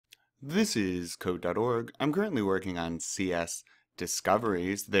This is Code.org. I'm currently working on CS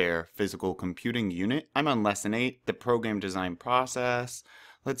Discoveries, their physical computing unit. I'm on Lesson 8, the program design process.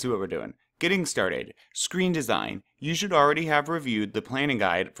 Let's see what we're doing. Getting started. Screen design. You should already have reviewed the planning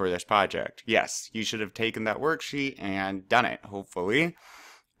guide for this project. Yes, you should have taken that worksheet and done it, hopefully.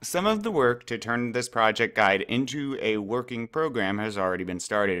 Some of the work to turn this project guide into a working program has already been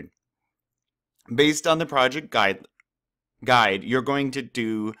started. Based on the project guide, you're going to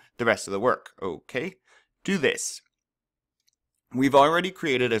do the rest of the work, okay? Do this. We've already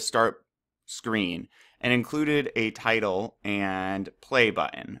created a start screen and included a title and play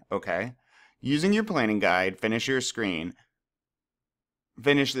button, okay? Using your planning guide, finish this screen.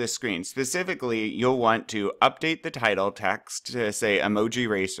 Specifically, you'll want to update the title text to say Emoji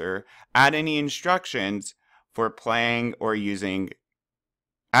Racer, add any instructions for playing using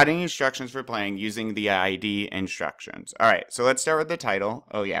the ID instructions. All right, so let's start with the title.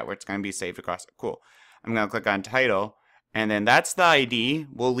 Oh yeah, where it's going to be saved across. Cool. I'm going to click on title, and then that's the ID.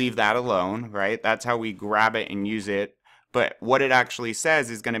 We'll leave that alone, right? That's how we grab it and use it. But what it actually says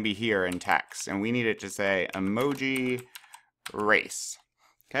is going to be here in text, and we need it to say emoji race.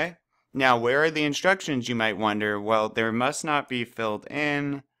 Okay? Now, where are the instructions, you might wonder? Well, there must not be filled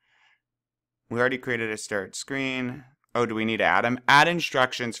in. We already created a start screen. Oh, do we need to add them? Add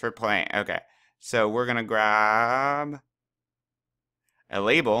instructions for playing. Okay, so we're going to grab a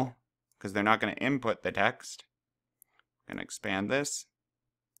label because they're not going to input the text. I'm going to expand this.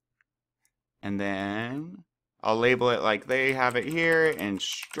 And then I'll label it like they have it here,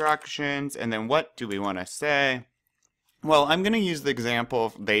 instructions. And then what do we want to say? Well, I'm going to use the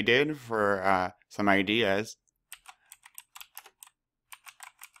example they did for some ideas.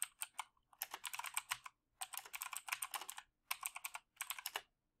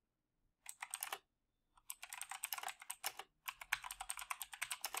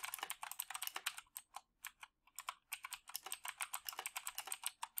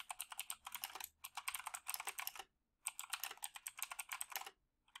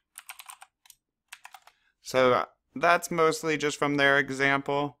 So that's mostly just from their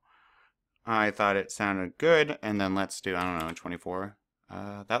example. I thought it sounded good, and then let's do, I don't know, 24.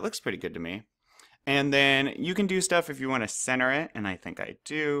 That looks pretty good to me. And then you can do stuff if you want to center it, and I think I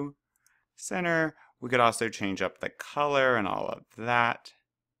do. Center. We could also change up the color and all of that.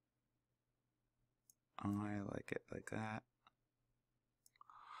 I like it like that.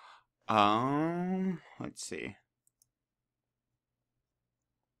 Let's see.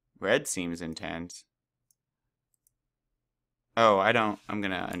 Red seems intense. Oh, I'm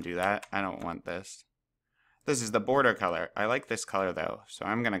gonna undo that. I don't want this. This is the border color. I like this color though, so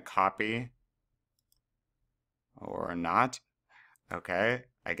I'm gonna copy. Or not. Okay,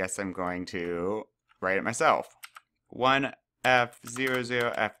 I guess I'm going to write it myself.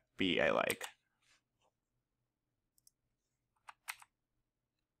 1F00FB I like.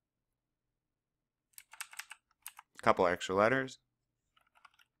 A couple extra letters.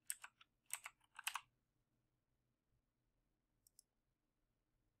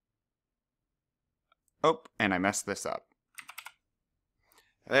 Oh, and I messed this up.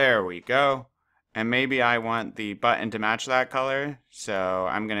 There we go. And maybe I want the button to match that color, so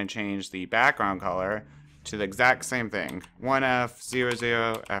I'm going to change the background color to the exact same thing.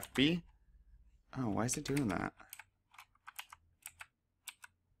 1F00FB. Oh, why is it doing that?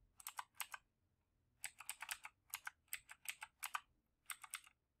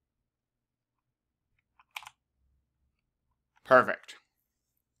 Perfect.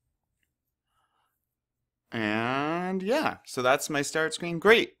 And yeah, so that's my start screen.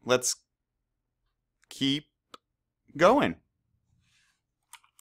 Great. Let's keep going.